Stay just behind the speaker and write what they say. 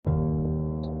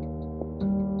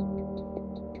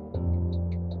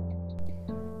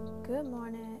Good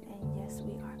morning, and yes,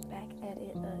 we are back at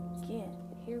it again.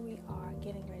 Here we are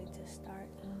getting ready to start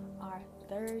our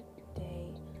third day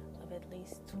of at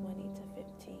least 20 to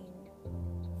 20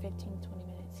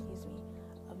 minutes,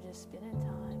 of just spending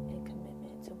time and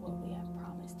commitment to what we have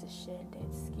promised to shed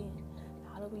dead skin.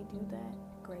 How do we do that?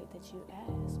 Great that you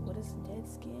asked. What is dead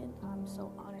skin? I'm so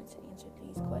honored to answer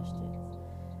these questions.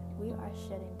 We are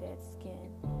shedding dead skin.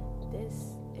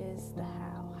 This is the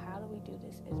how. How do we do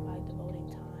this? Is by devoting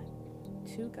time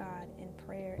to God in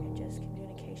prayer and just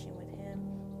communication with Him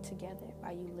together,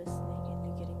 by you listening and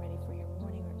you getting ready for your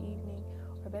morning or evening,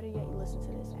 or better yet, you listen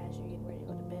to this as you're getting ready to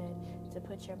go to bed, to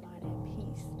put your mind at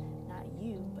peace, not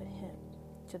you, but Him,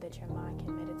 so that your mind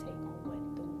can meditate on what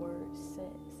the Word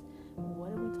says.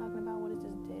 What are we talking about? What is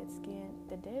this dead skin?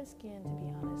 The dead skin, to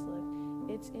be honest, look,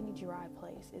 it's any dry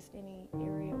place. It's any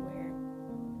area where,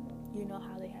 you know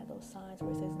how they have those signs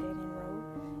where it says dead end road?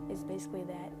 It's basically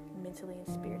that mentally and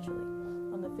spiritually.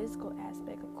 On the physical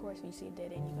aspect, of course, when you see a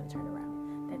dead end, you're going to turn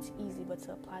around. That's easy, but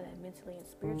to apply that mentally and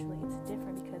spiritually, it's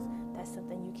different because that's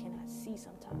something you cannot see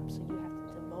sometimes. So you have to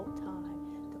devote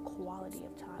time, the quality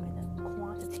of time and the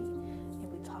quantity. And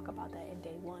we talk about that in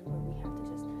day one, where we have to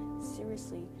just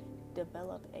seriously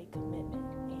develop a commitment.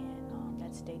 And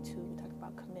that's day two. We talk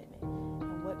about commitment.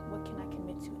 And what can I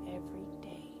commit to every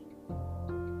day?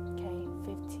 Okay,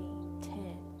 15,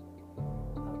 10,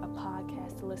 a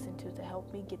podcast to listen to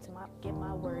help me get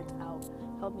my words out,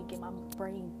 help me get my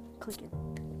brain clicking.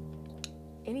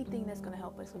 Anything that's going to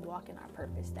help us walk in our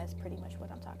purpose. That's pretty much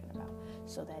what I'm talking about.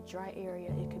 So that dry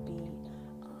area, it could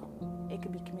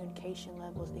be communication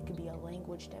levels. It could be a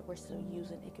language that we're still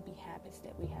using. It could be habits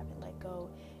that we haven't let go.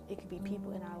 It could be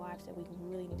people in our lives that we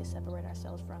really need to separate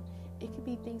ourselves from. It could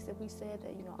be things that we said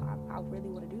that, I really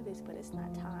want to do this, but it's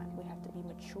not time. We have to be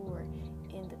mature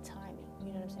in the timing.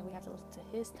 You know what I'm saying? We have to listen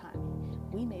to His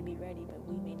timing. We may be ready, but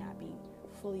we may not be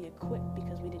fully equipped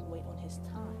because we didn't wait on His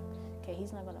time. Okay,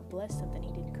 He's not going to bless something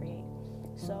He didn't create.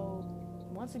 So,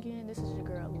 once again, this is your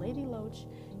girl, Lady Loach.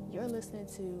 You're listening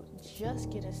to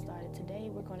Just Getting Started. Today,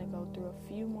 we're going to go through a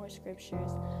few more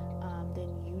scriptures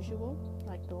than usual.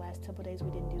 Like the last couple days,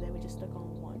 we didn't do that. We just stuck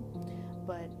on one.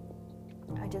 But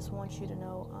I just want you to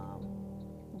know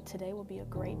today will be a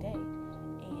great day.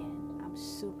 And I'm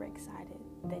super excited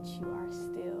that you are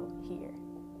still here.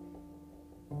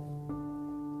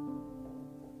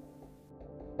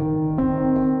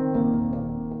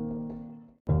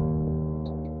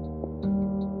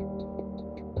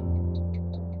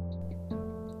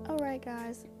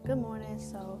 Guys, good morning.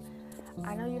 So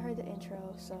I know you heard the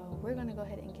intro, so we're going to go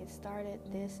ahead and get started.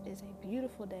 This is a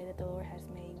beautiful day that the Lord has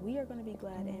made. We are going to be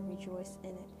glad and rejoice in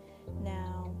it.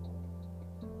 Now,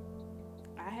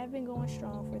 I have been going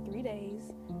strong for 3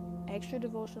 days. Extra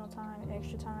devotional time,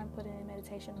 extra time putting in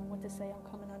meditation on what to say. I'm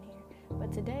coming on here.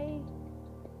 But today,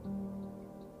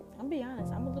 I'm be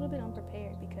honest, I'm a little bit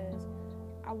unprepared because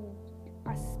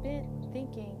I spent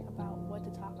thinking about what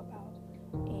to talk about,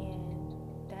 and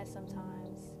that sometimes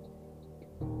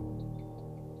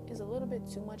is a little bit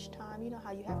too much time. You know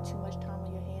how you have too much time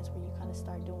on your hands where you kind of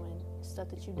start doing stuff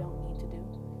that you don't need to do.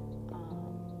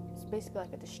 It's basically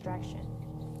like a distraction.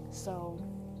 So,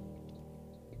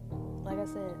 like I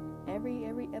said,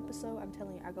 every episode, I'm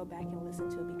telling you, I go back and listen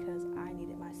to it because I need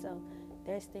it myself.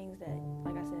 There's things that,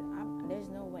 like I said, there's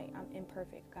no way. I'm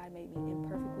imperfect. God made me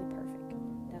imperfectly perfect.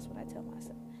 That's what I tell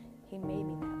myself. He made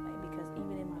me that way because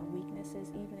even in my weaknesses,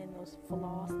 even in those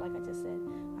flaws, like I just said,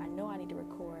 I know I need to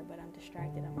record, but I'm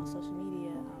distracted. I'm on social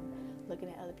media. I'm looking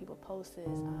at other people's posts.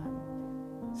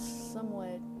 I'm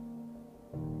somewhat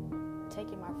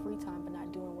taking my free time, but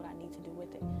not doing what I need to do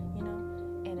with it,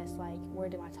 And it's like, where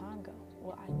did my time go?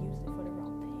 Well, I used it for the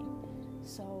wrong thing.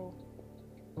 So,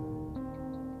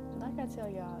 like I tell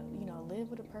y'all, live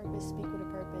with a purpose, speak with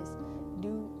a purpose,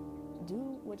 do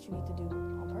what you need to do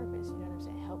on purpose. You know what I'm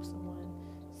saying? Help someone,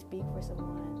 speak for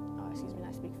someone.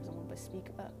 Not speak for someone, but speak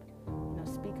up.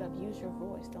 Speak up. Use your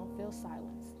voice. Don't feel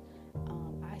silenced.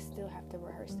 I still have to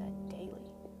rehearse that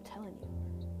daily. I'm telling you.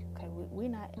 Okay, we're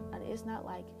not. It's not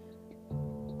like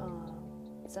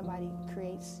somebody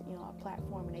creates, a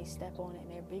platform and they step on it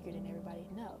and they're bigger than everybody.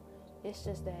 No, it's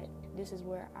just that this is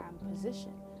where I'm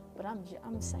positioned. But I'm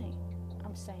saying.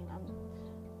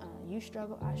 You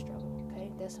struggle, I struggle,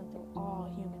 okay? That's something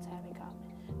all humans have in common.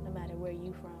 No matter where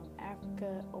you from,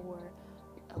 Africa or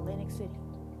Atlantic City,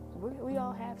 we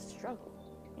all have struggle.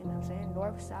 You know what I'm saying?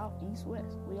 North, south, east,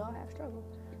 west. We all have struggle.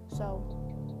 So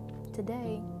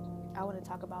today, I want to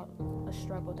talk about a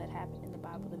struggle that happened in the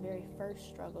Bible, the very first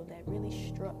struggle that really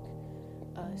struck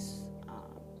us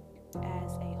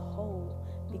as a whole,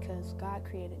 because God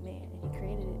created man and He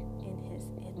created it in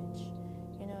His image.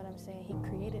 You know what I'm saying?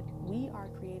 We are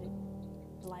created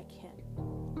like him.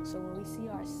 So when we see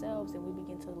ourselves and we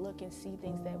begin to look and see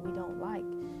things that we don't like,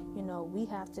 we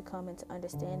have to come into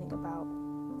understanding about,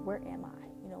 where am I?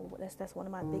 That's one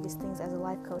of my biggest things as a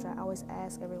life coach. I always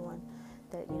ask everyone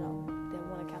that, that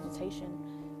want a consultation,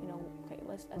 okay,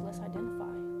 let's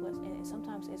identify. And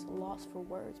sometimes it's lost for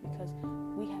words because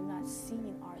we have not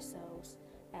seen ourselves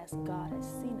as God has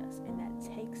seen us, and that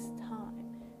takes time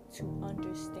to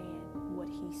understand what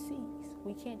he sees.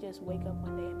 We can't just wake up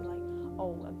one day and be like,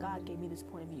 oh, God gave me this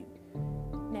point of view.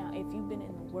 Now, if you've been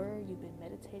in the Word, you've been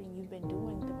meditating, you've been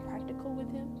doing the practical with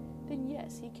him, then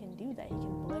yes, he can do that. He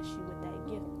can bless you with that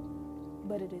gift.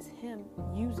 But it is him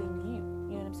using you.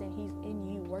 You know what I'm saying? He's in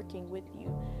you, working with you,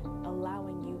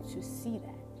 allowing you to see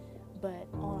that. But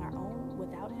on our own,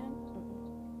 without him,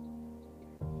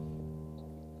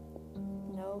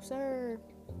 no, sir.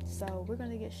 So we're going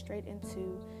to get straight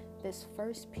into this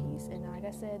first piece. And like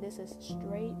I said, this is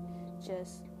straight,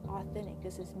 just authentic.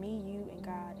 This is me, you, and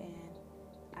God. And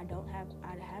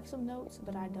I have some notes,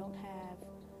 but I don't have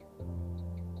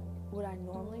what I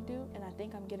normally do. And I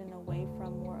think I'm getting away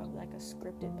from more of like a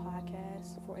scripted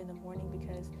podcast for in the morning,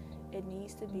 because it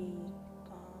needs to be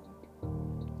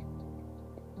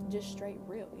just straight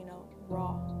real,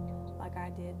 raw, like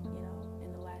I did,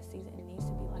 in the last season. It needs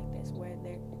to be like this, where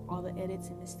all the edits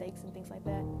and mistakes and things like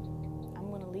that, I'm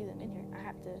going to leave them in here. I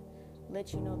have to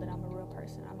let you know that I'm a real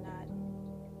person.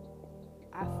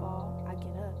 I fall, I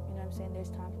get up. You know what I'm saying? There's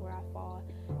times where I fall,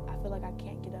 I feel like I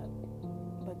can't get up,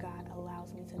 but God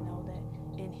allows me to know that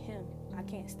in him, I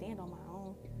can't stand on my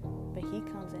own, but he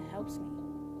comes and helps me.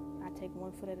 I take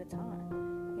one foot at a time,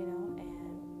 and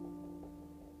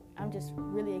I'm just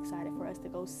really excited for us to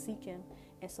go seek him.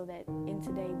 And so that in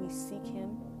today we seek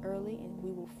him early, and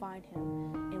we will find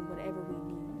him in whatever we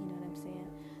need. You know what I'm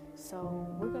saying? So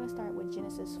we're going to start with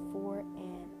Genesis 4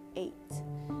 and 8.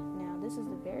 Now, this is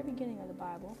the very beginning of the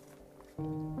Bible,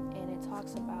 and it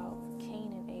talks about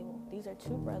Cain and Abel. These are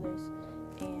two brothers,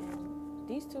 and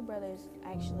these two brothers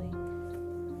actually,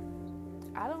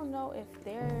 I don't know if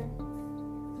their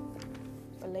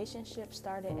relationship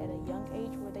started at a young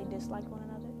age where they disliked one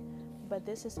another, but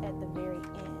this is at the very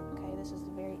end, okay? This is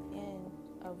the very end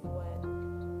of what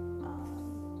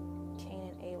Cain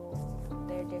and Abel,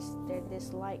 their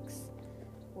dislikes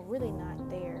were really not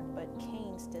there, but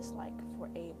Cain's dislike for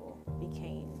Abel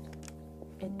became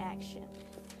an action.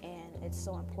 And it's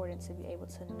so important to be able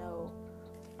to know,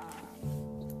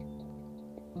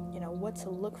 what to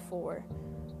look for,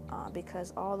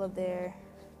 because all of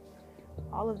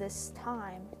this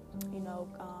time,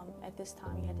 at this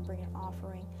time you had to bring an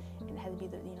offering, and it had to be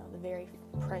the very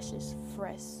precious,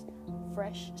 fresh,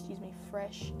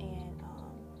 and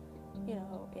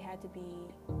it had to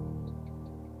be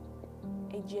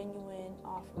a genuine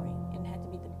offering, and it had to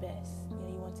be the best.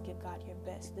 You want to give God your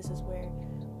best. This is where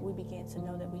we begin to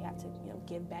know that we have to,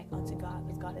 give back unto God,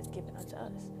 because God has given unto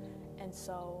us. And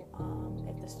so,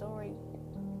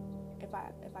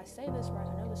 if I say this right,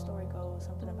 I know the story goes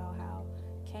something about how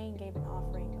Cain gave an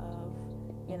offering of,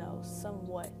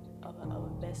 somewhat of a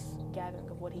best gathering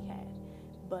of what he had,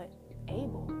 but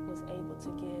Abel was able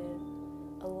to give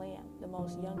a lamb, the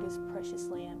most youngest, precious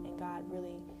lamb, and God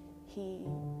really, he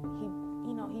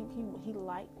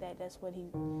liked that. That's what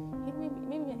he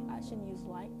maybe I shouldn't use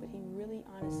like, but he really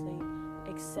honestly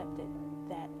accepted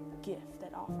that gift,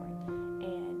 that offering,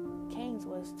 and Cain's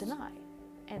was denied.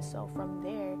 And so from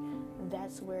there,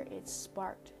 that's where it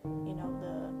sparked,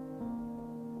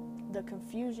 the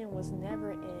confusion was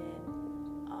never in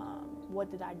what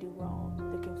did I do wrong.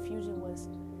 The confusion was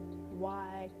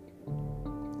why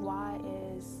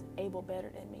is Abel better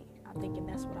than me?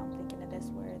 That's what I'm thinking, that's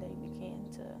where they began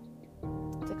to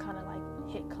kind of like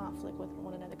hit conflict with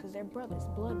one another, because they're brothers,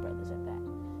 blood brothers at that,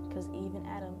 because even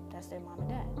Adam, that's their mom and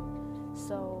dad.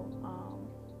 So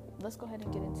let's go ahead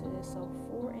and get into this. So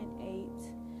 4 and 8,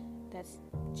 that's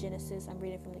Genesis. I'm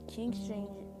reading from the King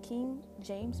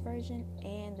James Version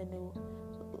and the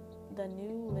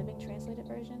New Living Translated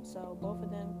Version. So both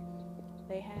of them,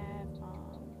 they have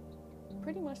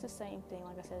pretty much the same thing.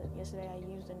 Like I said yesterday, I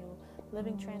used the New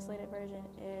Living Translated Version.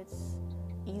 It's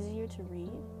easier to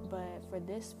read, but for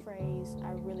this phrase,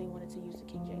 I really wanted to use the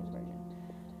King James Version.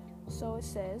 So it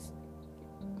says,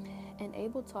 and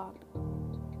Abel talked,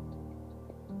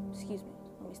 let me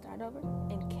start over.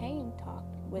 And Cain talked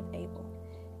with Abel,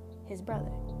 his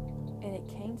brother. And it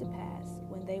came to pass,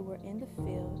 when they were in the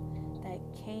field, that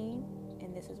Cain,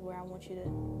 and this is where I want you to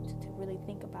really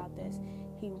think about this,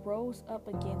 he rose up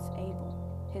against Abel,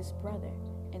 his brother,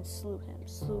 and slew him.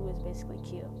 Slew is basically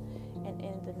killed. And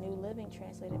in the New Living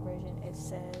Translated Version, it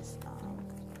says,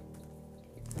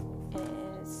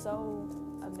 And it's so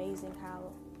amazing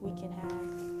how we can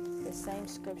have the same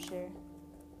scripture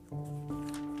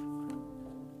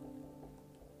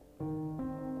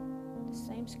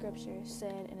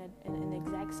said in the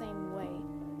exact same way,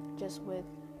 just with,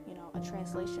 a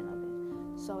translation of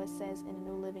it. So it says in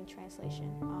the New Living Translation,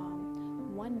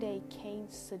 one day Cain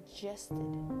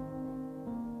suggested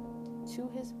to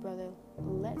his brother,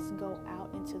 let's go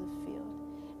out into the field.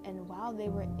 And while they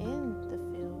were in the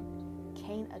field,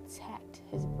 Cain attacked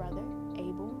his brother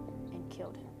Abel and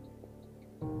killed him.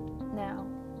 Now,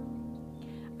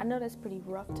 I know that's pretty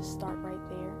rough to start right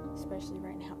there, especially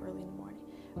right now early in the morning,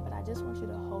 but I just want you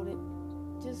to hold it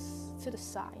just to the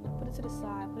side, put it to the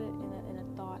side, put it in a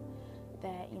thought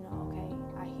that, okay,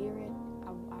 I hear it,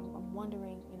 I'm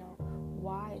wondering,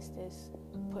 why is this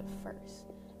put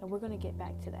first? And we're going to get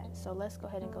back to that. So let's go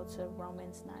ahead and go to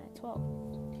Romans 9 and 12.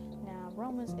 Now,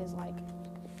 Romans is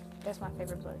that's my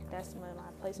favorite book. That's one of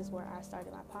my places where I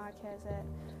started my podcast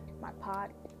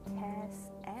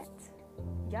at.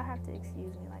 Y'all have to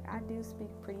excuse me. I do speak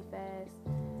pretty fast,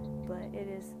 but it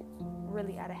is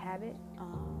really out of habit.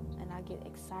 And I get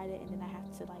excited, and then I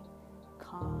have to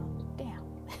calm down.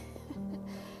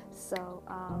 So,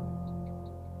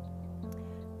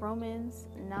 Romans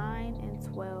 9 and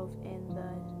 12 in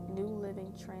the New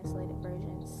Living Translated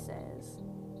Version says,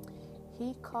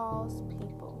 He calls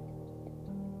people,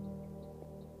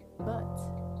 but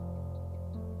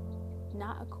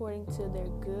not according to their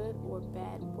good or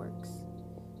bad works.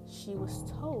 She was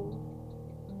told,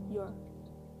 your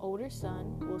older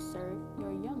son will serve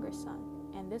your younger son.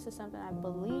 And this is something I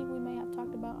believe we may have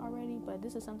talked about already, but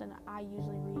this is something that I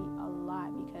usually read a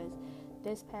lot, because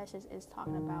this passage is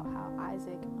talking about how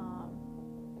Isaac,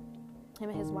 him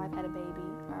and his wife had a baby,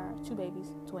 or two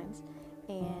babies, twins,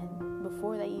 and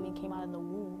before they even came out of the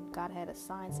womb, God had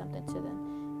assigned something to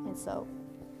them. And so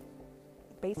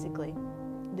basically,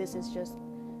 this is just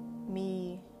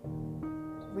me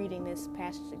reading this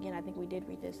passage again. I think we did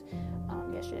read this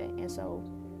yesterday. And so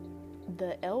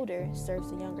the elder serves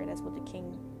the younger. That's what the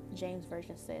King James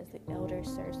Version says. The elder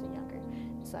serves the younger.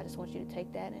 So I just want you to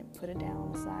take that and put it down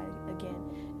on the side again.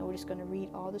 And we're just going to read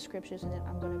all the scriptures, and then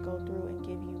I'm going to go through and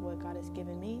give you what God has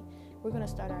given me. We're going to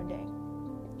start our day.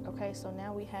 Okay, so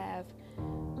now we have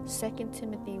 2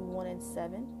 Timothy 1 and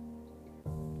 7.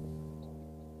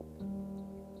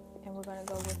 And we're going to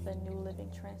go with the New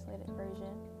Living Translated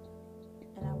Version.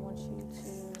 And I want you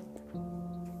to,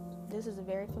 this is a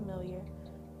very familiar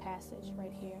passage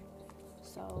right here.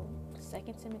 So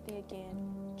 2 Timothy again,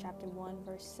 chapter 1,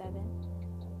 verse 7.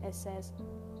 It says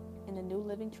in the New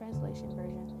Living Translation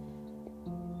Version,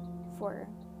 For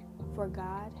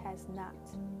God has not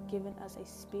given us a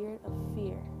spirit of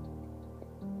fear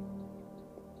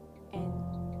and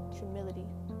humility,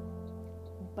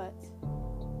 but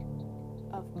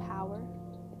of power,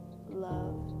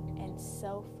 love, and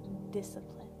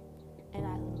self-discipline. And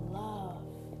I'm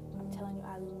telling you,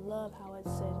 I love how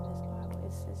it's said in this Bible.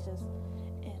 It's just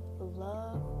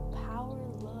love, power,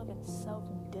 love, and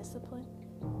self-discipline.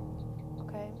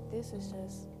 Okay, this is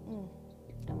just,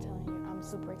 I'm telling you, I'm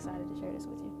super excited to share this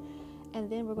with you. And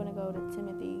then we're going to go to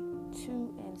Timothy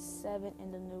 2 and 7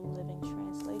 in the New Living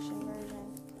Translation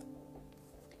Version.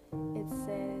 It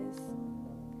says,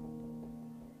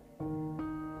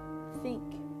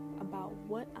 think about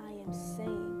what I am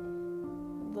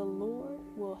saying. The Lord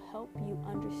will help you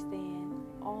understand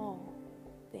all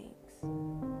things.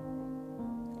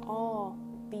 All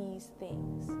these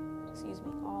things.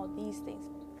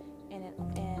 And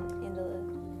in the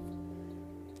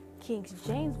King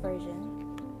James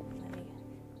Version, let me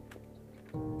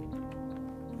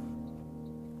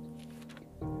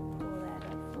pull that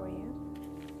up for you.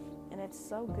 And it's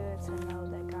so good to know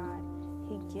that God,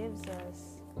 He gives us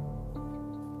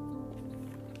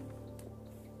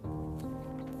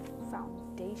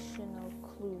foundational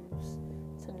clues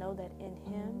to know that in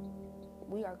Him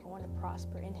we are going to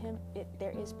prosper. In Him,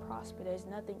 there is prosper. There's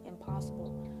nothing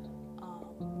impossible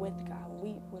with God.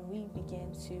 When we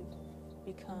begin to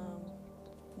become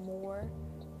more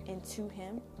into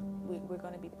Him, we're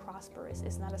going to be prosperous.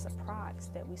 It's not a surprise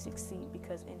that we succeed,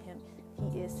 because in Him,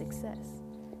 He is success.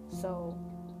 So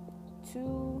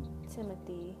 2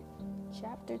 Timothy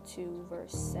chapter 2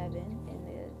 verse 7 in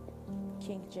the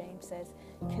King James says,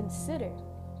 consider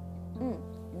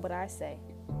what I say,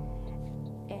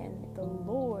 and the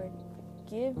Lord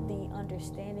give thee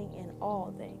understanding in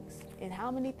all things. In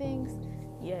how many things?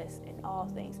 Yes, in all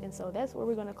things. And so that's where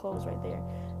we're going to close right there.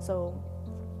 So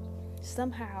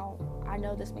somehow, I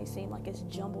know this may seem like it's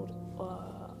jumbled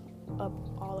up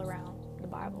all around the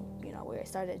Bible, where it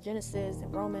started at Genesis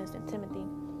and Romans and Timothy.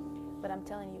 But I'm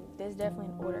telling you, there's definitely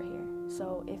an order here.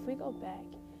 So if we go back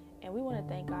and we want to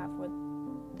thank God for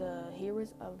the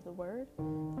hearers of the word, we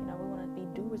want to be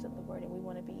doers of the word, and we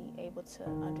want to be able to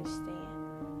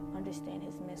understand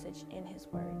his message in his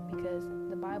word, because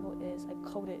the Bible is a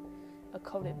coded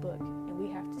book, and we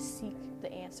have to seek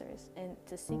the answers. And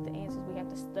to seek the answers, we have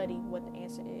to study what the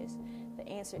answer is. The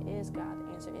answer is God.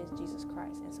 The answer is Jesus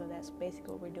Christ. And so that's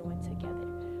basically what we're doing together.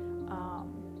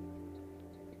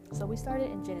 So we started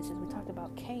in Genesis. We talked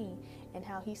about Cain and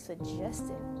how he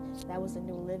suggested, that was the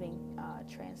New Living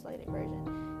Translated version,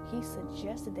 he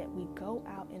suggested that we go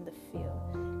out in the field.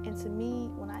 And to me,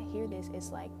 when I hear this,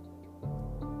 it's like,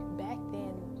 back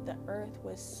then the earth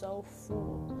was so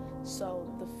full. So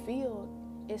the field,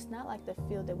 it's not like the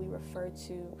field that we refer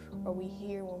to or we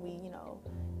hear when we,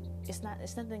 it's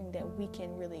nothing that we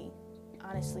can really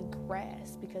honestly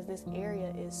grasp, because this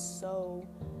area is so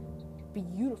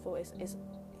beautiful. It's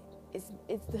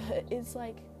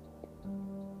like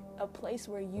a place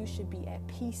where you should be at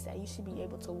peace, that you should be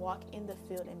able to walk in the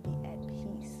field and be at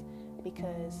peace,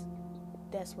 because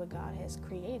that's what God has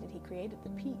created. He created the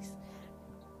peace.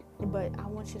 But I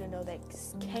want you to know that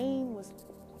Cain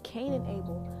and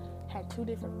Abel had two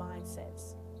different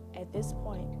mindsets. At this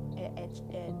point, at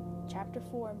chapter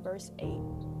 4, verse 8,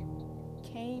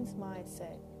 Cain's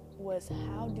mindset was,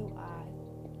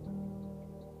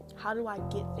 how do I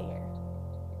get there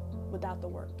without the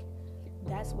work?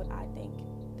 That's what I think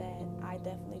that I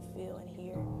definitely feel and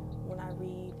hear when I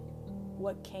read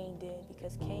what Cain did,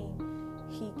 because Cain,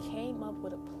 he came up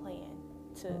with a plan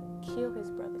to kill his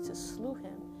brother, to slew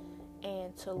him,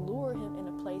 and to lure him in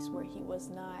a place where he was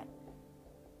not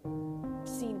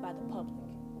seen by the public.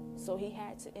 So he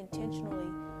had to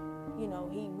intentionally, he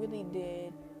really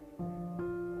did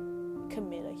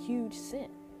commit a huge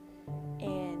sin.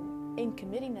 And in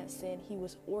committing that sin, he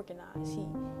was organized. He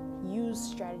used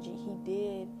strategy. He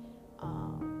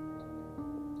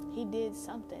did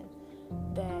something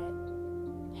that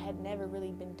had never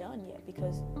really been done yet,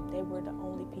 because they were the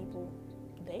only people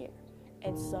there.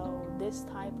 And so this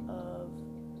type of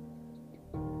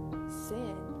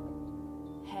sin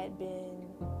had been,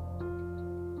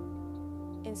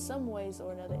 in some ways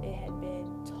or another, it had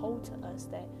been told to us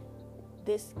that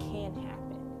this can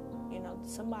happen.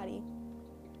 Somebody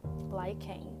like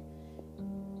Cain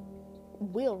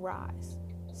will rise.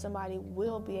 Somebody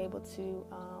will be able to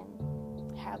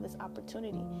have this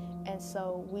opportunity. And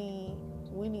so we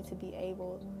need to be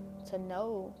able to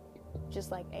know,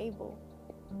 just like Abel,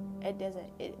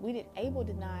 Abel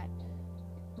did not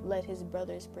let his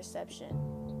brother's perception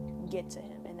get to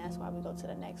him, and that's why we go to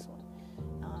the next one.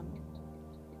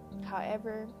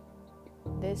 However,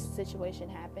 this situation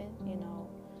happened,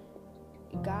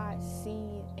 God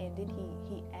seen, and then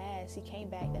he asked. He came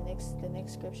back. The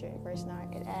next scripture in verse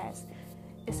 9,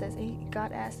 it says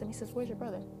God asked him. He says, "Where's your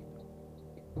brother?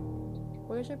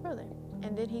 Where's your brother?"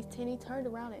 And then he turned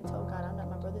around and told God, "I'm not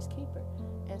my brother's keeper."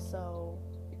 And so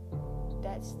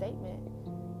that statement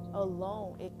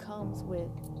alone, it comes with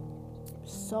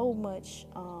so much,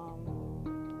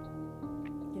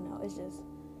 it's just,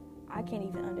 I can't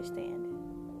even understand it.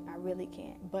 I really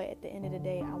can't. But at the end of the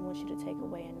day, I want you to take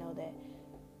away and know that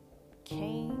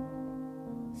Cain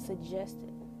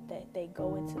suggested that they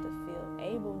go into the field.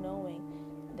 Abel, knowing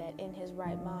that in his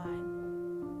right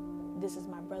mind, this is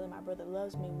my brother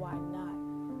loves me, why not?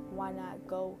 Why not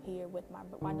go here with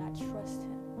why not trust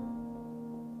him?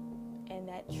 And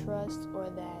that trust, or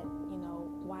that,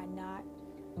 why not,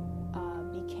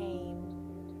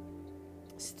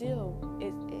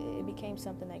 it became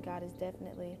something that God is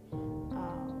definitely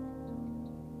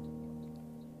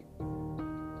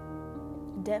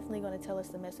going to tell us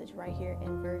the message right here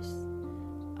in verse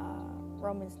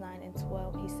Romans 9 and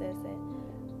 12. He says that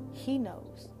he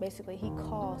knows, basically he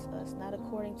calls us not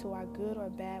according to our good or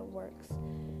bad works.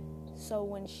 So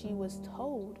when she was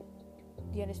told,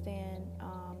 do you understand,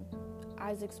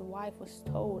 Isaac's wife was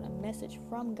told a message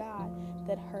from God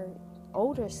that her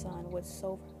older son would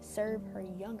serve her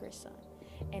younger son.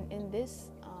 And in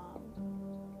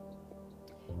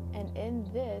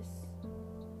this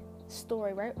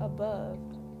story right above,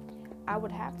 I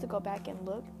would have to go back and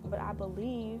look, but I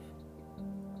believe,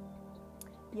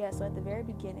 so at the very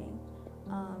beginning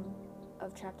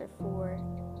of chapter 4,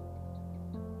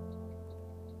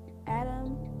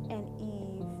 Adam and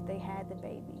Eve, they had the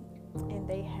baby, and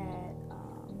they had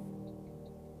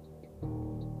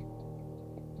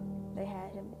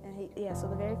him, and so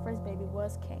the very first baby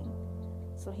was Cain.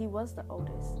 So he was the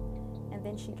oldest. And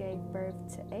then she gave birth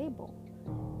to Abel.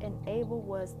 And Abel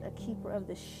was a keeper of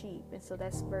the sheep. And so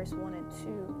that's verse 1 and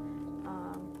 2,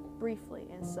 briefly.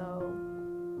 And so,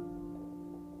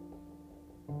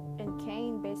 and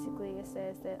basically it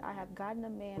says that I have gotten a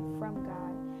man from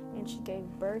God, and she gave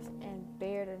birth and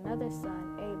bared another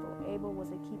son, Abel. Abel was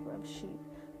a keeper of sheep,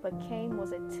 but Cain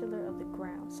was a tiller of the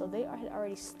ground. So they had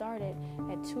already started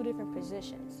at two different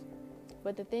positions.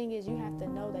 But the thing is, you have to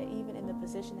know that even in the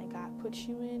position that God puts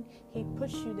you in, he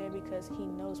puts you there because he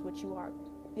knows what you are,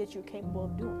 that you're capable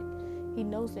of doing. He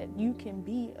knows that you can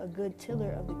be a good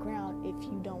tiller of the ground if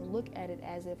you don't look at it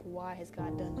as if, why has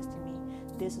God done this to me?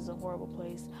 This is a horrible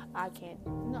place. I can't.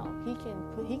 No,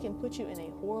 he can put you in a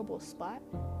horrible spot,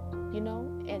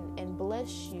 and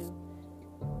bless you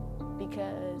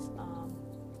because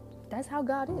that's how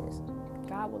God is.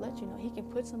 God will let you know. He can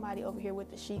put somebody over here with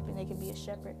the sheep and they can be a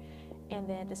shepherd. And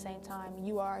then at the same time,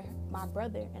 you are my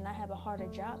brother and I have a harder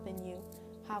job than you.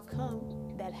 How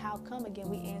come again,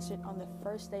 we answered on the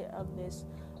first day of this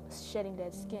shedding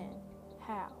dead skin.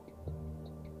 How?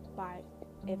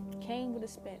 If Cain would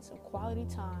have spent some quality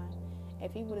time,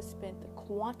 if he would have spent the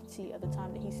quantity of the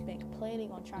time that he spent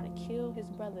planning on trying to kill his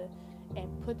brother and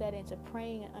put that into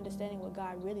praying and understanding what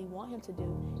God really wants him to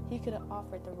do, he could have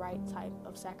offered the right type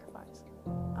of sacrifice.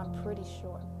 I'm pretty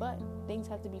sure. But things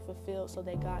have to be fulfilled so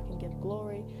that God can give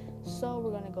glory. So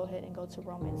we're going to go ahead and go to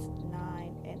Romans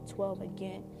 9 and 12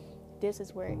 again. This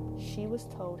is where she was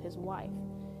told, his wife,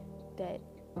 that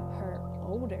her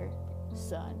older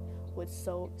son would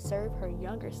serve her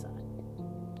younger son.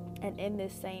 And in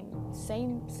this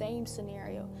same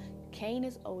scenario, Cain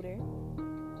is older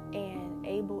and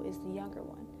Abel is the younger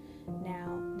one.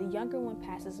 Now, the younger one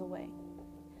passes away.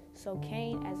 So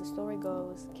Cain, as the story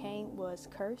goes, Cain was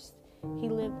cursed. He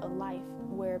lived a life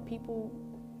where people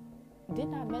did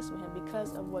not mess with him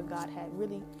because of what God had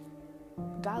really.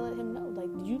 God let him know, like,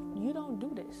 you don't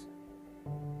do this.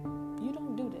 You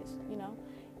don't do this,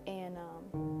 And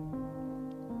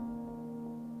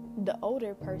the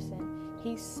older person,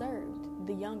 he served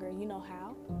the younger. You know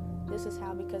how? This is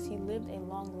how, because he lived a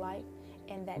long life,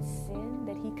 and that sin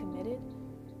that he committed,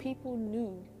 people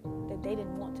knew that they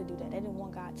didn't want to do that. They didn't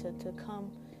want God to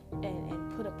come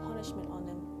and put a punishment on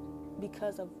them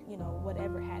because of,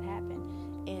 whatever had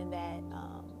happened in that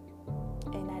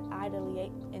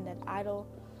idol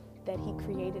that he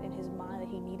created in his mind that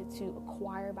he needed to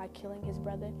acquire by killing his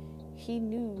brother. He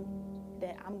knew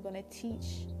that I'm going to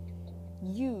teach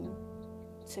you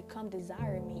to come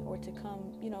desire me, or to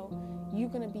come, you're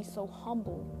going to be so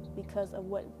humble because of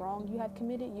what wrong you have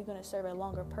committed. You're going to serve a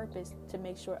longer purpose to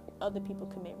make sure other people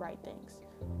commit right things,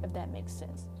 if that makes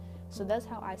sense. So that's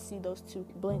how I see those two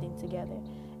blending together.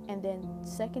 And then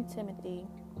 2 Timothy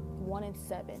 1 and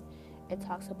 7, it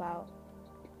talks about,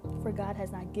 for God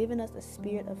has not given us a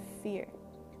spirit of fear,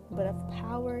 but of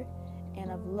power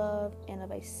and of love and of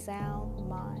a sound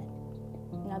mind.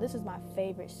 Now, this is my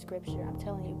favorite scripture, I'm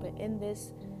telling you, but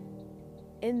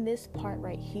in this part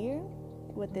right here,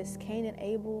 with this Cain and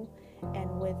Abel,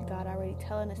 and with God already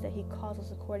telling us that he calls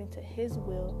us according to his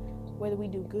will, whether we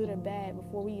do good or bad,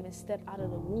 before we even step out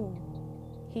of the womb,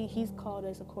 he's called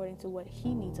us according to what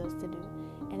he needs us to do.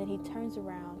 And then he turns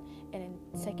around and in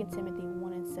 2 Timothy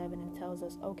 1 and 7 and tells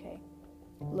us, okay,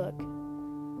 look,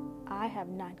 I have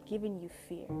not given you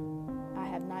fear. I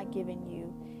have not given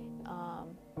you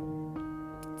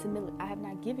I have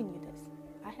not given you this.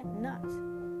 I have not.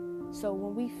 So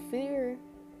when we fear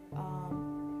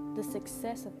the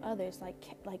success of others, like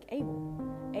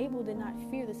Abel did not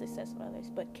fear the success of others,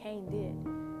 but Cain did.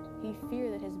 He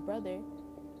feared that his brother,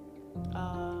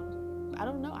 I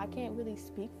don't know, I can't really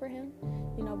speak for him,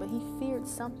 but he feared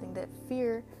something. That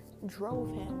fear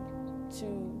drove him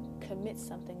to commit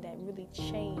something that really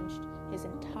changed his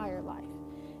entire life.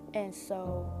 And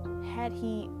so had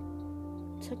he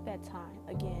took that time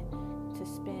again to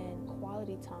spend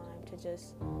quality time to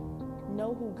just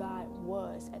know who God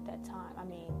was at that time. I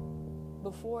mean,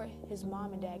 before his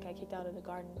mom and dad got kicked out of the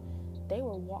garden, they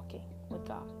were walking with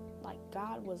God. Like,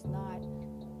 God was not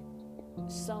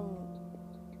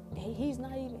he's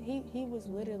not even, he was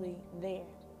literally there,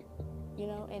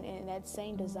 and that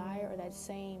same desire, or that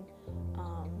same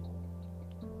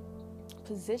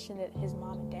position that his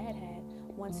mom and dad had.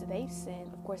 Once they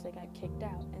sinned, of course, they got kicked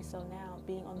out. And so now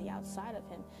being on the outside of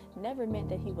him never meant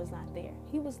that he was not there.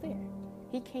 He was there.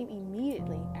 He came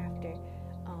immediately after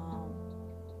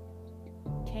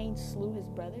Cain slew his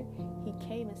brother. He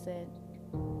came and said,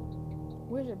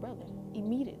 where's your brother?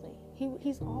 Immediately.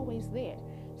 He's always there.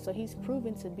 So he's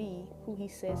proven to be who he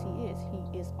says he is.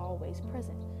 He is always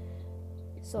present.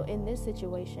 So in this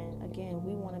situation, again,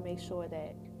 we want to make sure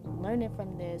that learning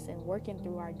from this and working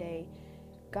through our day,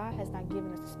 God has not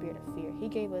given us a spirit of fear. He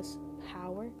gave us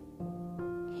power,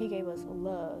 he gave us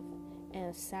love, and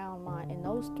a sound mind. And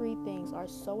those three things are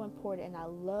so important. And I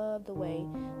love the way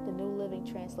the New Living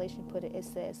Translation put it. It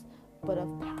says, but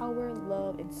of power,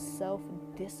 love, and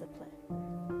self-discipline.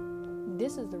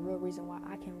 This is the real reason why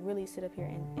I can really sit up here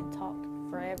and talk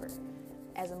forever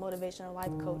as a motivational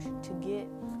life coach, to get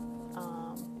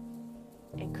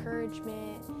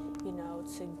encouragement,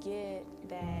 to get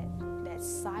that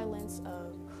silence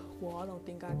of, well, I don't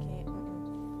think I can.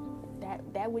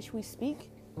 That which we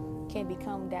speak can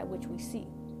become that which we see.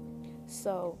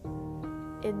 So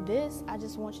in this, I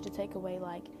just want you to take away,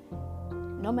 like,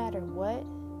 no matter what,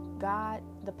 God,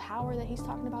 the power that he's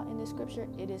talking about in this scripture,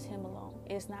 it is him alone.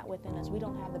 It's not within us. We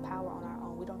don't have the power on our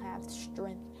own. We don't have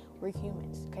strength. We're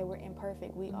humans. Okay, we're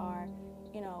imperfect. We are,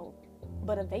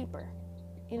 but a vapor.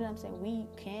 You know what I'm saying? We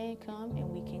can come and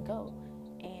we can go.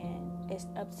 And it's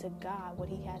up to God what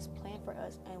he has planned for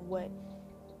us, and what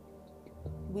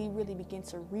we really begin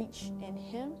to reach in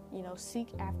him, seek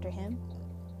after him,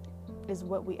 is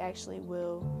what we actually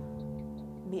will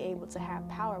be able to have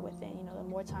power within. The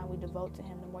more time we devote to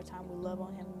him, the more time we love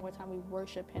on him, the more time we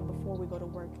worship him before we go to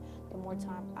work, the more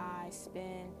time I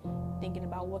spend thinking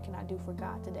about, what can I do for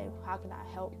God today? How can I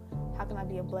help? How can I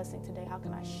be a blessing today? How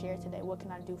can I share today? What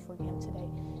can I do for him today?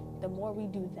 The more we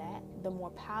do that, the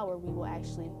more power we will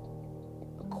actually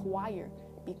acquire,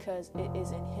 because it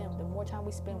is in him. The more time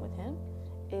we spend with him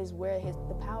is where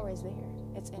the power is there.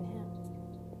 It's in him.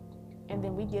 And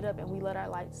then we get up and we let our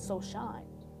light so shine.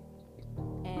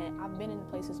 And I've been in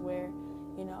places where,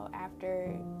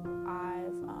 after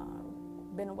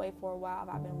I've been away for a while,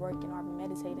 I've been working or I've been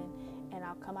meditating, and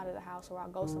I'll come out of the house or I'll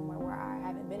go somewhere where I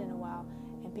haven't been in a while,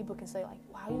 and people can say, like,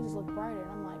 wow, you just look brighter.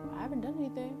 And I'm like, I haven't done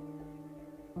anything.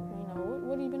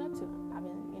 What have you been up to? I've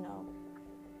been,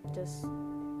 just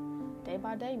day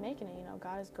by day making it,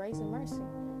 God's grace and mercy.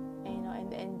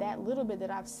 And that little bit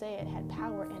that I've said had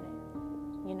power in it,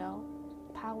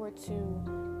 power to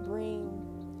bring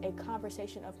a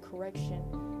conversation of correction,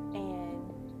 and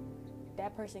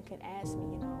that person can ask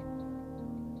me,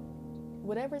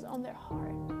 whatever's on their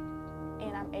heart,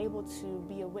 and I'm able to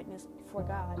be a witness for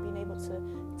God, being able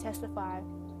to testify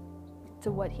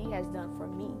to what he has done for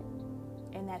me.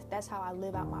 And that's how I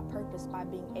live out my purpose, by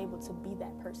being able to be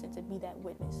that person, to be that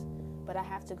witness. But I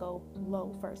have to go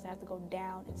low first. I have to go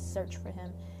down and search for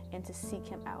him and to seek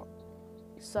him out.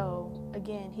 So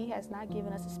again, he has not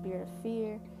given us a spirit of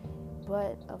fear,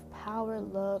 but of power,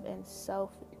 love, and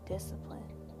self-discipline.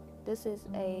 This is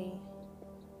a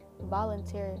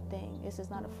voluntary thing. This is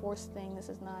not a forced thing. This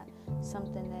is not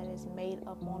something that is made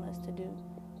up on us to do.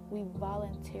 We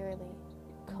voluntarily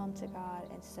come to God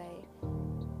and say,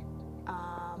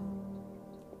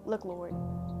 look, Lord,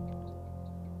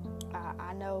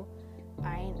 I know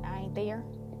I ain't there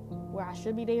where I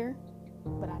should be there,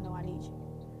 but I know I need you.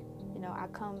 I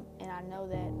come and I know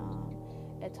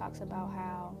that it talks about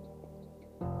how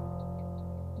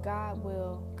God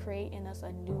will create in us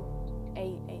a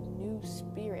new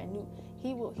spirit,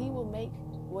 He will make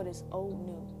what is old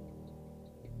new.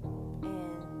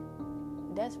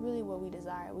 And that's really what we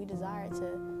desire. We desire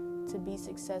to be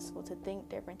successful, to think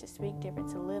different, to speak different,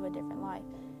 to live a different life.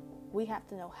 We have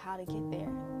to know how to get there,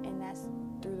 and that's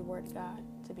through the Word of God,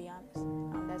 to be honest.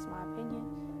 That's my opinion.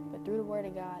 But through the Word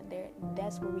of God,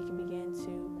 that's where we can begin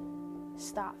to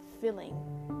stop feeling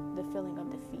the feeling of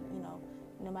defeat.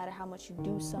 No matter how much you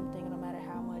do something, no matter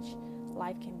how much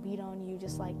life can beat on you,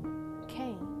 just like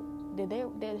Cain.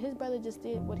 His brother just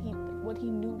did what he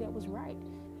knew that was right.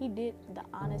 He did the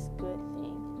honest, good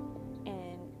thing.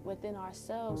 And within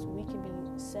ourselves, we can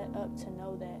be set up to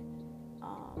know that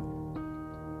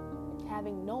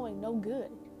having knowing no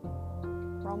good.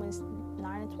 Romans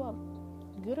 9 and 12.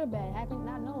 Good or bad, having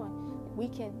not knowing, we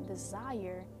can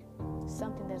desire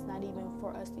something that's not even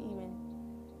for us to even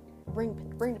bring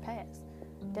to pass.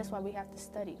 That's why we have to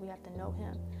study. We have to know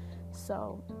him.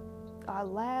 So our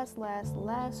last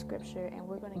scripture, and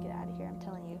we're going to get out of here, I'm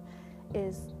telling you,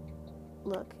 is,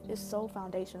 look, it's so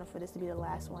foundational for this to be the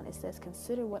last one. It says,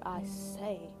 consider what I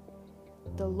say.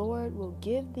 The Lord will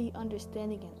give thee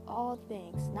understanding in all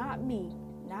things. Not me,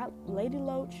 not Lady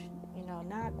Loach,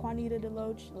 not Juanita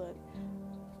DeLoach. Look,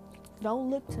 don't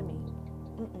look to me.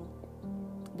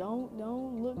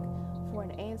 Don't look for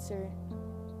an answer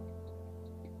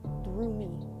through me.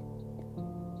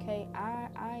 Okay, I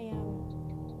am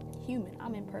human.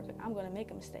 I'm imperfect. I'm going to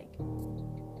make a mistake.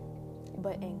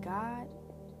 But in God,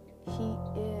 he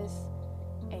is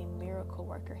a miracle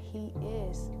worker. He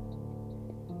is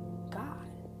God.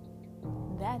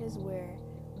 That is where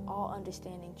all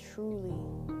understanding truly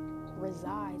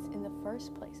resides in the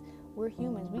first place. We're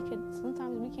humans.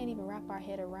 Sometimes we can't even wrap our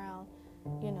head around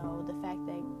the fact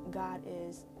that God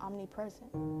is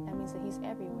omnipresent. That means that he's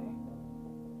everywhere.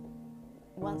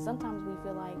 Sometimes we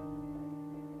feel like,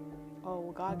 oh,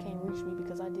 well, God can't reach me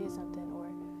because I did something, or,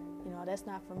 that's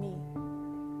not for me.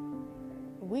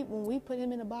 When we put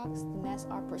him in a box, then that's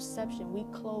our perception. We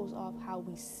close off how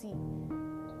we see.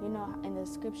 In the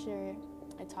scripture,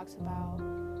 it talks about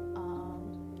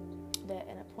that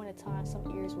in a point of time, some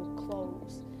ears will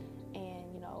close. And,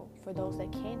 for those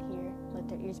that can't hear, let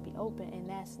their ears be open. And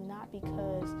that's not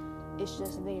because it's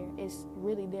just there. It's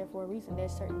really there for a reason.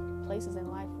 There's certain places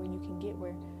in life where you can get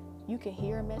where you can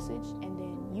hear a message, and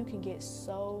then you can get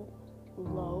so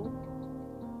low,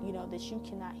 that you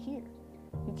cannot hear.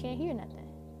 You can't hear nothing.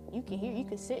 You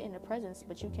can sit in the presence,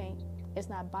 but it's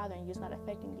not bothering you. It's not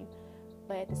affecting you.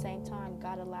 But at the same time,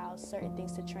 God allows certain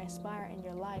things to transpire in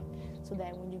your life so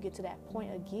that when you get to that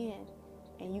point again,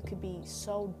 and you could be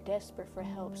so desperate for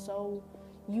help, so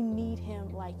you need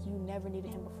him like you never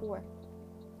needed him before,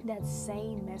 that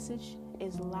same message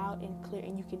is loud and clear,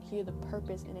 and you can hear the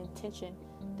purpose and intention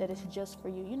that it's just for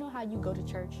you. You know how you go to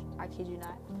church, I kid you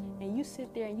not, and you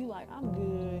sit there and you like, I'm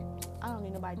good, I don't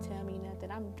need nobody to tell me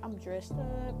nothing, I'm dressed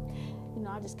up,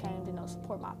 I just came to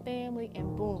support my family,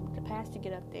 and boom, the pastor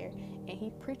get up there and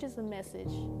he preaches a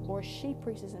message, or she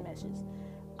preaches a message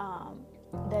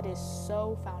that is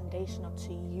so foundational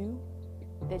to you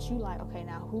that you like, okay,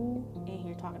 now who in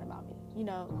here talking about me?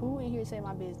 Who in here say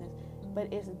my business?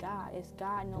 But it's God. It's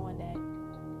God knowing that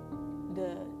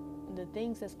the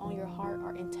things that's on your heart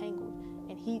are entangled,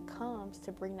 and he comes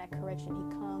to bring that correction.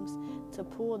 He comes to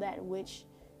pull that which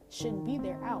shouldn't be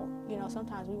there out.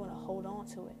 Sometimes we want to hold on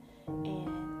to it.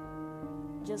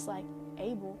 And just like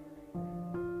Abel,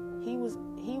 he was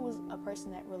a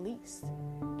person that released.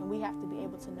 And we have to be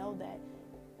able to know that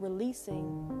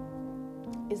releasing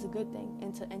is a good thing,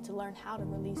 and to learn how to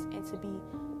release, and to be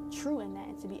true in that,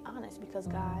 and to be honest, because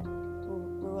God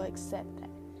will accept that.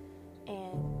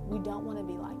 And we don't want to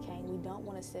be like Cain. We don't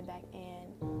want to sit back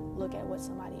and look at what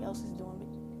somebody else is doing,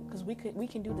 because we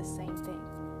can do the same thing.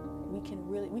 We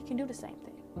can do the same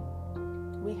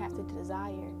thing. We have to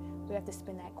desire. We have to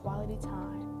spend that quality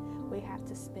time. We have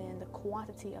to spend the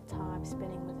quantity of time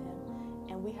spending with him,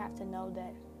 and we have to know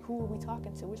that who are we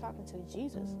talking to? We're talking to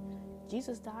Jesus.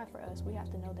 Jesus died for us. We have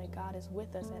to know that God is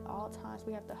with us at all times.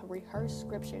 We have to rehearse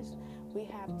scriptures. We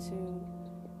have to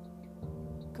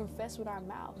confess with our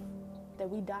mouth that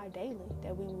we die daily,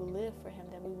 that we will live for him,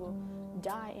 that we will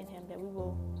die in him, that we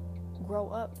will grow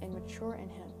up and mature in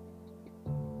him.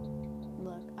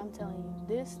 Look, I'm telling you,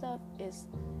 this stuff is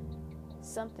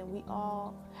something we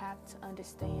all have to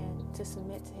understand, to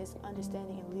submit to his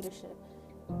understanding and leadership.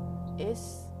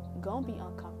 It's gonna be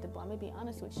uncomfortable. I'm gonna be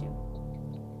honest with you,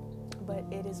 but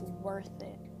it is worth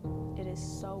it. It is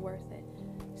so worth it.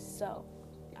 So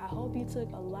I hope you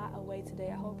took a lot away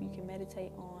today. I hope you can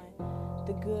meditate on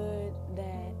the good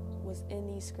that was in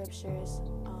these scriptures.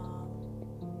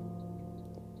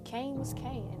 Cain was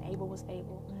Cain and Abel was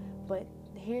Abel, but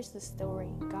here's the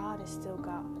story. God is still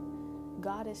God.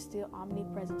 God is still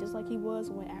omnipresent, just like he was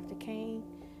when after Cain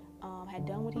had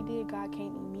done what he did. God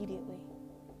came immediately.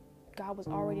 God was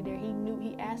already there.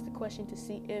 He asked the question to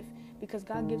see if, because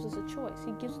God gives us a choice.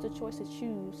 He gives us the choice to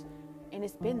choose, and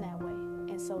it's been that way.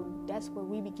 And so that's where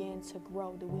we begin to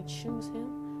grow. Do we choose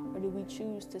him, or do we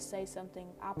choose to say something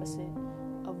opposite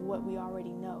of what we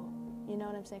already know? You know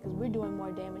what I'm saying? Because we're doing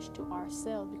more damage to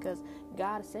ourselves, because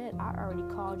God said, I already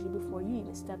called you before you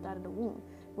even stepped out of the womb.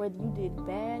 Whether you did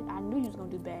bad, I knew you was going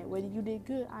to do bad. Whether you did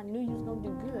good, I knew you was going to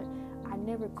do good. I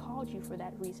never called you for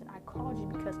that reason. I called you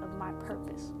because of my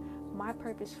purpose. My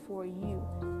purpose for you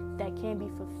that can be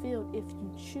fulfilled if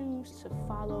you choose to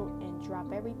follow and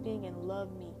drop everything and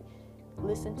love me.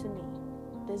 Listen to me.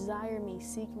 Desire me.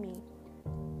 Seek me.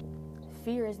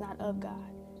 Fear is not of God.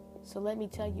 So let me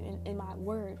tell you, in my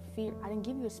word, fear, I didn't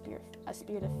give you a spirit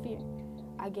of fear.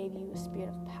 I gave you a spirit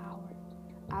of power.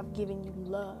 I've given you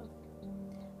love.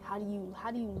 How do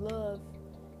you love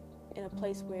in a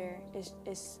place where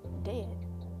it's dead?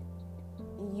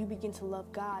 And you begin to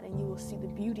love God, and you will see the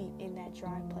beauty in that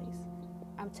dry place.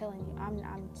 I'm telling you,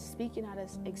 I'm speaking out of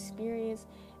experience,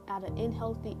 out of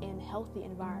unhealthy and healthy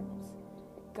environments.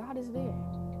 God is there.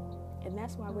 And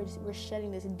that's why we're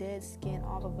shedding this dead skin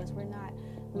off of us. We're not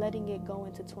letting it go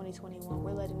into 2021.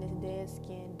 We're letting this dead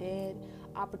skin, dead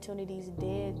opportunities,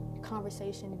 dead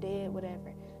conversation, dead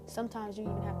whatever. Sometimes you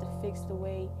even have to fix the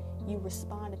way you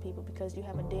respond to people because you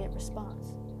have a dead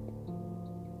response.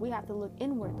 We have to look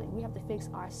inwardly. We have to fix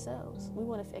ourselves. We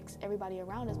want to fix everybody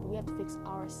around us, but we have to fix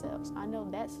ourselves. I know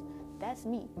that's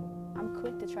me. I'm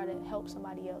quick to try to help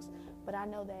somebody else, but I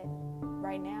know that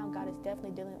right now God is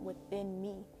definitely dealing within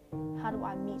me. How do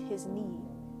I meet his need?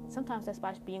 Sometimes that's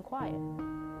by being quiet.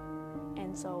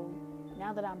 And so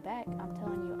now that I'm back, I'm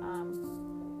telling you,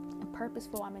 I'm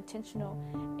purposeful, I'm intentional,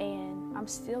 and I'm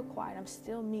still quiet, I'm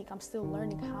still meek, I'm still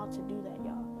learning how to do that,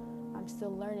 y'all. I'm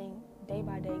still learning day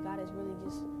by day. God has really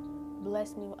just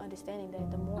blessed me with understanding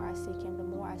that the more I seek him, the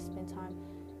more I spend time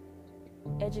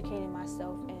educating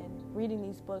myself and reading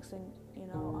these books and,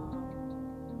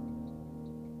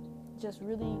 just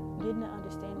really getting an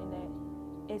understanding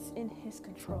that it's in his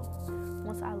control.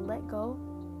 Once I let go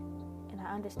and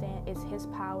I understand it's his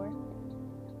power,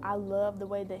 I love the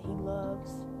way that he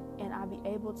loves, and I'll be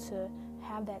able to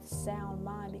have that sound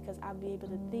mind because I'll be able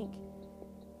to think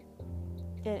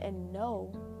and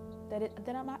know that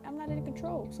I'm not in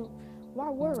control. So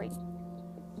why worry?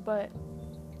 But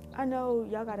I know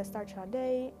y'all got to start y'all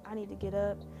day. I need to get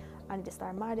up. I need to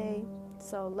start my day.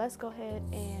 So let's go ahead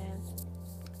and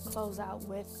close out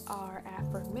with our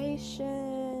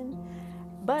affirmation.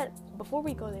 But before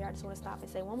we go there, I just want to stop and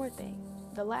say one more thing.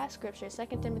 The last scripture,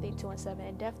 2 Timothy 2:7,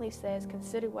 it definitely says,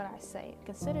 consider what I say.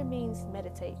 Consider means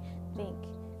meditate, think,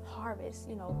 harvest,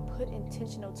 put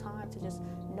intentional time to just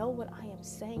know what I am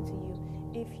saying to you.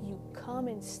 If you come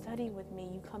and study with me,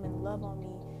 you come and love on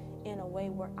me in a way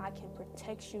where I can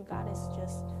protect you. God is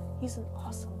he's an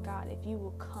awesome God. If you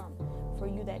will come, for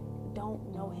you that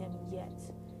don't know him yet,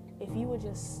 if you will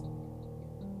just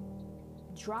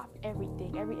drop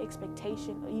everything, every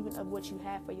expectation, even of what you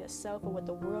have for yourself or what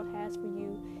the world has for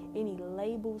you, any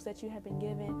labels that you have been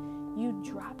given, you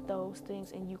drop those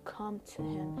things and you come to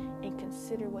him and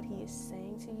consider what he is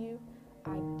saying to you.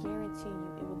 I guarantee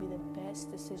you it will be the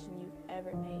best decision you've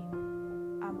ever made.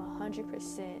 I'm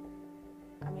 100%.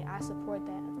 I support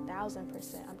that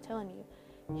 1,000%. I'm telling you,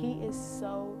 he is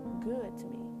so good to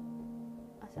me.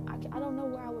 I don't know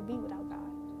where I would be without God.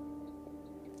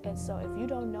 And so if you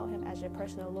don't know him as your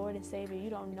personal Lord and Savior,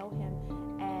 you don't know him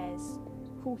as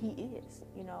who he is,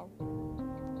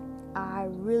 I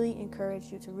really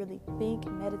encourage you to really think,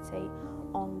 meditate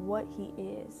on what he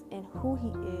is and who he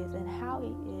is and how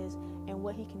he is and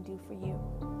what he can do for you.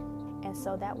 And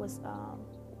so that was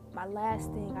my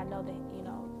last thing. I know that,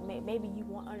 maybe you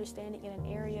want understanding in an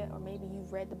area, or maybe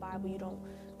you've read the Bible, you don't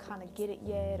kind of get it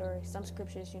yet, or some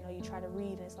scriptures, you try to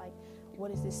read and it's like,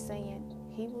 what is this saying?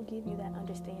 He will give you that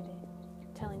understanding.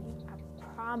 I'm telling you, I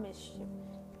promise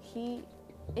you,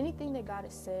 anything that God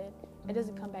has said, it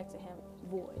doesn't come back to him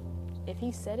void. If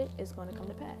he said it, it's going to come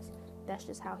to pass. That's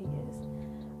just how he is.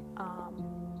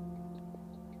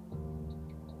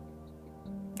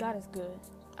 God is good.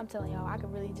 I'm telling y'all, I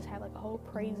could really just have like a whole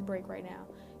praise break right now.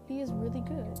 He is really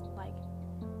good. Like,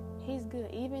 he's good.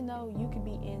 Even though you could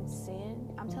be in sin,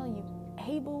 I'm telling you,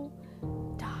 Abel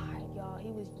died, y'all.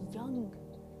 He was young.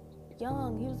 He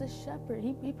was a shepherd.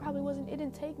 He probably wasn't, it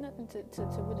didn't take nothing to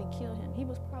really kill him. He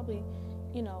was probably,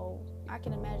 I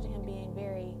can imagine him being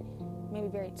maybe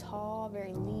very tall,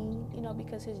 very lean,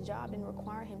 because his job didn't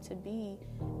require him to be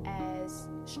as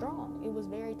strong.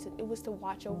 It was to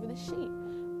watch over the sheep.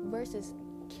 Versus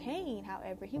Cain,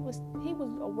 however, he was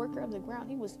a worker of the ground.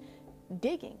 He was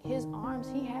digging. His arms,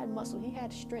 he had muscle, he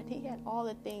had strength, he had all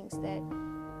the things that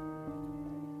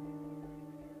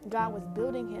God was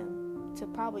building him to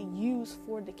probably use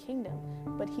for the kingdom,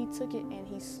 but he took it and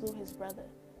he slew his brother.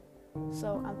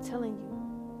 So I'm telling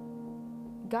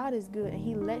you, God is good, and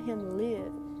he let him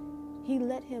live. He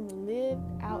let him live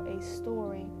out a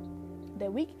story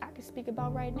that I can speak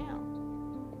about right now,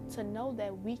 to know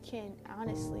that we can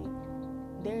honestly,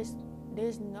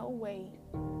 there's no way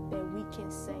that we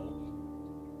can say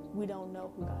we don't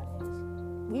know who God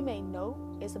is. We may know,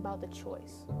 it's about the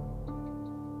choice.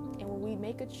 And when we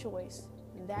make a choice,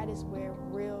 that is where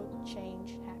real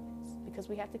change happens, because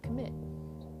we have to commit.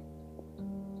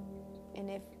 And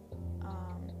if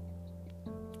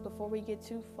before we get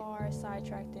too far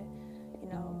sidetracked,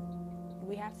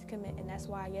 we have to commit. And that's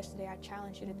why yesterday I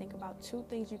challenged you to think about 2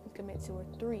 things you can commit to, or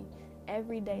 3,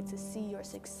 every day, to see your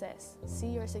success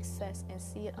and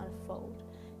see it unfold.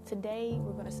 Today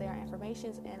we're going to say our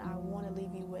affirmations, and I want to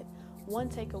leave you with one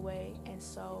takeaway. And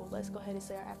so let's go ahead and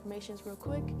say our affirmations real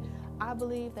quick. I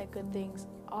believe that good things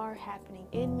are happening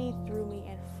in me, through me,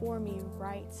 and for me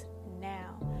right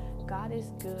now. God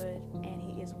is good, and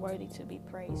he is worthy to be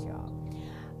praised, y'all.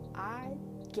 I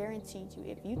guarantee you,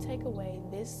 if you take away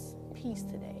this piece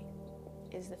today,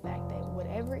 is the fact that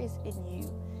whatever is in you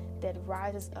that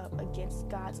rises up against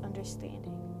God's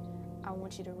understanding, I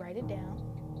want you to write it down.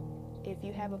 If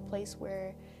you have a place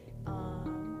where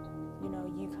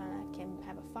you kind of can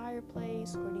have a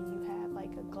fireplace, or do you have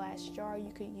like a glass jar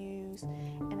you could use,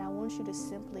 and I want you to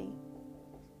simply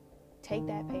take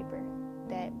that paper,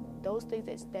 that those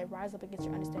things that rise up against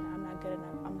your understanding. I'm not good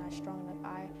enough. I'm not strong enough.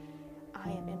 I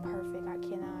am imperfect. I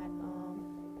cannot.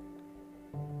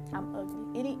 I'm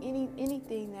ugly.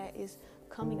 Anything that is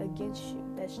coming against you,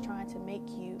 that's trying to make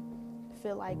you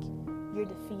feel like you're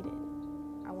defeated.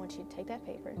 I want you to take that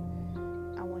paper.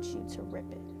 I want you to rip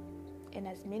it in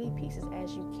as many pieces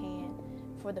as you can.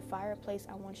 For the fireplace,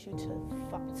 I want you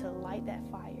to light that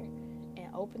fire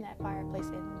and open that fireplace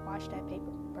and watch that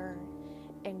paper burn.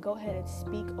 And go ahead and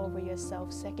speak over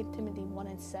yourself. 2 Timothy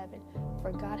 1:7.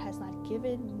 For God has not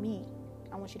given me.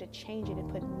 I want you to change it and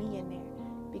put me in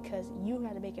there, because you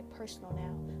got to make it personal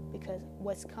now. Because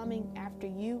what's coming after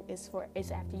you is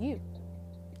after you.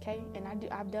 Okay? And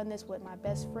I've done this with my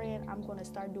best friend. I'm going to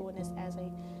start doing this as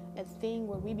a thing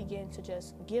where we begin to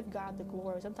just give God the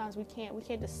glory. Sometimes we can't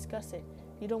discuss it.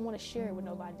 You don't want to share it with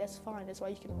nobody. That's fine. That's why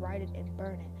you can write it and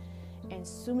burn it. And as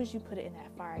soon as you put it in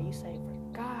that fire, you say,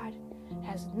 for God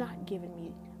has not given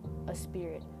me a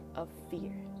spirit of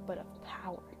fear, but of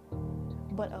power,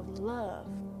 but of love,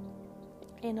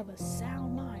 and of a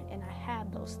sound mind. And I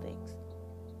have those things.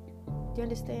 Do you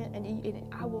understand?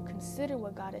 And I will consider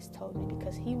what God has told me,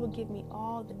 because he will give me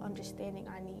all the understanding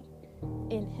I need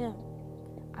in him.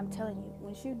 I'm telling you,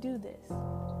 once you do this,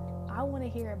 I want to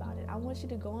hear about it. I want you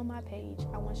to go on my page.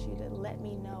 I want you to let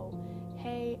me know,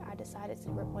 hey, I decided to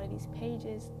rip one of these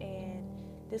pages and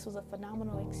this was a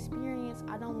phenomenal experience.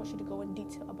 I don't want you to go in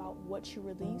detail about what you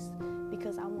released,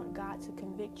 because I want God to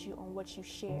convict you on what you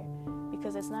share.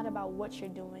 Because it's not about what you're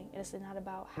doing. It's not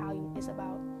about it's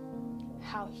about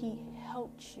how he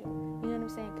helped you. You know what I'm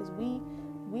saying? Because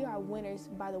we are winners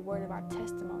by the word of our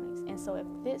testimonies. And so if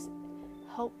this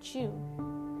helped you,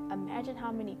 imagine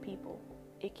how many people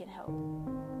it can help.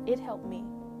 It helped me.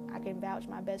 I can vouch.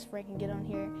 My best friend can get on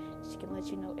here. She can let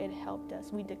you know it helped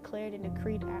us. We declared and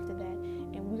decreed after that,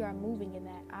 and we are moving in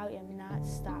that. I am not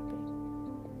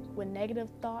stopping. With negative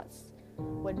thoughts,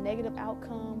 with negative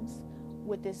outcomes,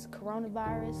 with this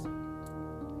coronavirus,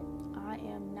 I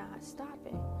am not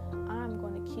stopping. I'm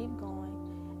going to keep going.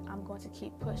 I'm going to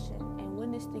keep pushing. And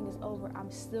when this thing is over,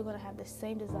 I'm still going to have the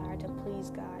same desire to please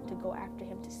God, to go after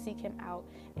him, to seek him out,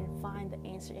 and find the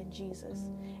answer in Jesus.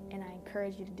 And I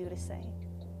encourage you to do the same.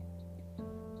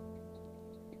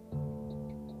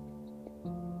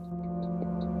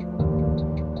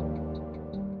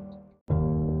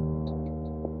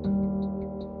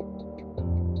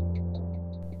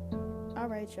 All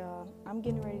right, y'all. I'm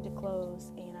getting ready to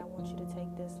close, and I want you to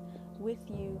take this with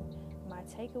you. My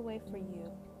takeaway for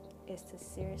you is to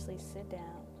seriously sit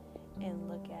down and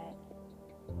look at,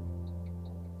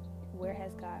 where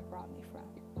has God brought me from?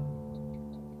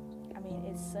 I mean,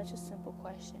 it's such a simple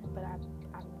question, but I'm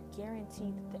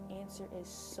guaranteed that the answer is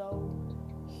so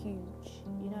huge.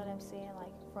 You know what I'm saying?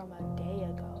 Like, from a day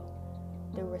ago,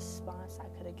 the response I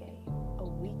could have gave. A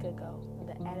week ago,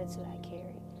 the attitude I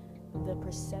carried. The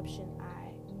perception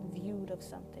I viewed of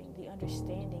something. The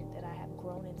understanding that I have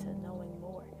grown into knowing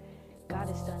more. God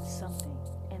has done something,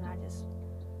 and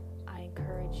I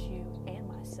encourage you and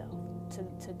myself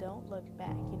to don't look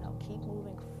back. Keep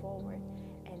moving forward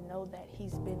and know that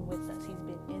he's been with us. He's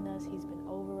been in us. He's been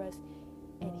over us,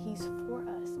 and he's for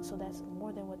us. So that's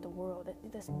more than what the world.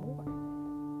 That's more.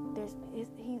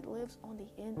 He lives on the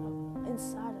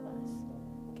inside of us.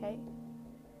 Okay.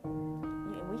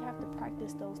 Yeah, we have to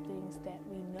practice those things that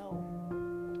we know.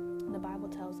 The Bible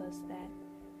tells us that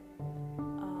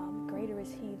greater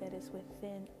is he that is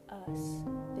within us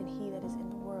than he that is in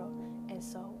the world. And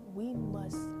so we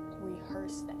must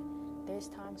rehearse that. There's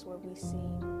times where we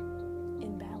seem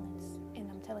imbalanced. And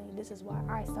I'm telling you, this is why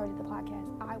I started the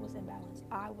podcast. I was imbalanced.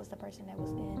 I was the person that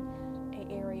was in an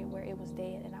area where it was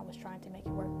dead, and I was trying to make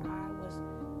it work. I was,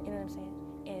 you know what I'm saying?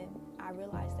 And I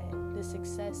realized that the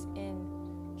success in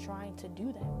trying to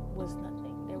do that was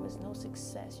nothing. There was no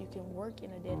success. You can work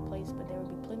in a dead place, but there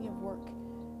would be plenty of work,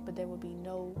 but there would be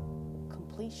no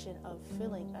completion of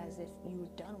feeling as if you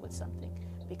were done with something,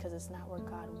 because it's not where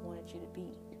God wanted you to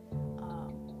be.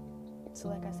 So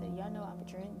like I said, y'all know I'm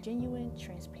genuine,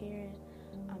 transparent.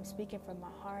 I'm speaking from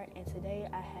my heart, and today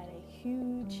I had a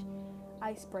huge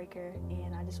icebreaker,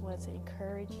 and I just wanted to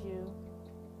encourage you,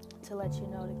 to let you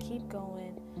know to keep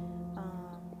going.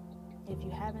 If you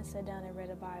haven't sat down and read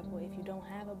a Bible, if you don't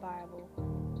have a Bible,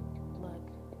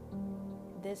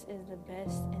 look, this is the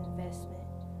best investment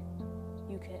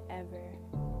you could ever,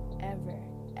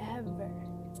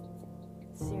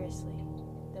 seriously,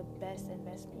 the best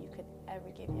investment you could ever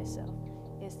give yourself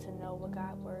is to know what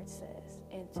God's word says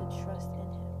and to trust in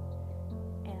him.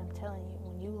 And I'm telling you,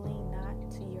 when you lean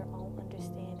not to your own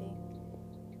understanding,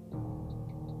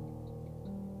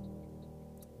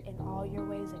 in all your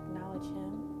ways acknowledge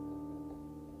him,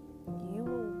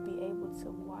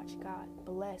 watch God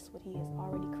bless what he has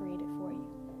already created for you.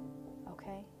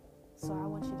 Okay? So I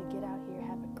want you to get out here,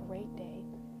 have a great day,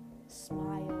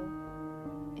 smile,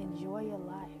 enjoy your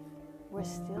life. We're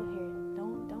still here.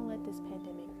 Don't let this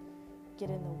pandemic get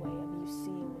in the way of you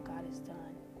seeing what God has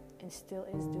done and still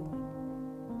is doing.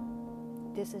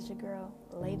 This is your girl,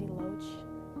 Lady Loach.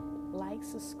 Like,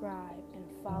 subscribe, and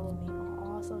follow me on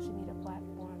all social media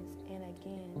platforms. And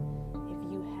again, if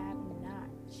you have not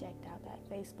checked out that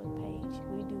Facebook page,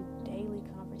 we do daily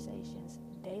conversations,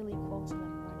 daily quotes in the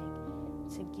morning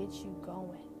to get you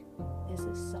going. This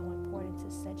is so important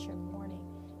to set your morning.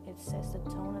 It sets the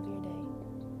tone of your day.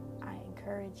 I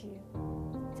encourage you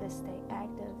to stay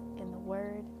active in the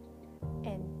Word,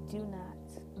 and do not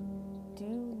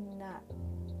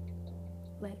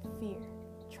let fear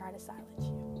try to silence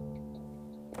you.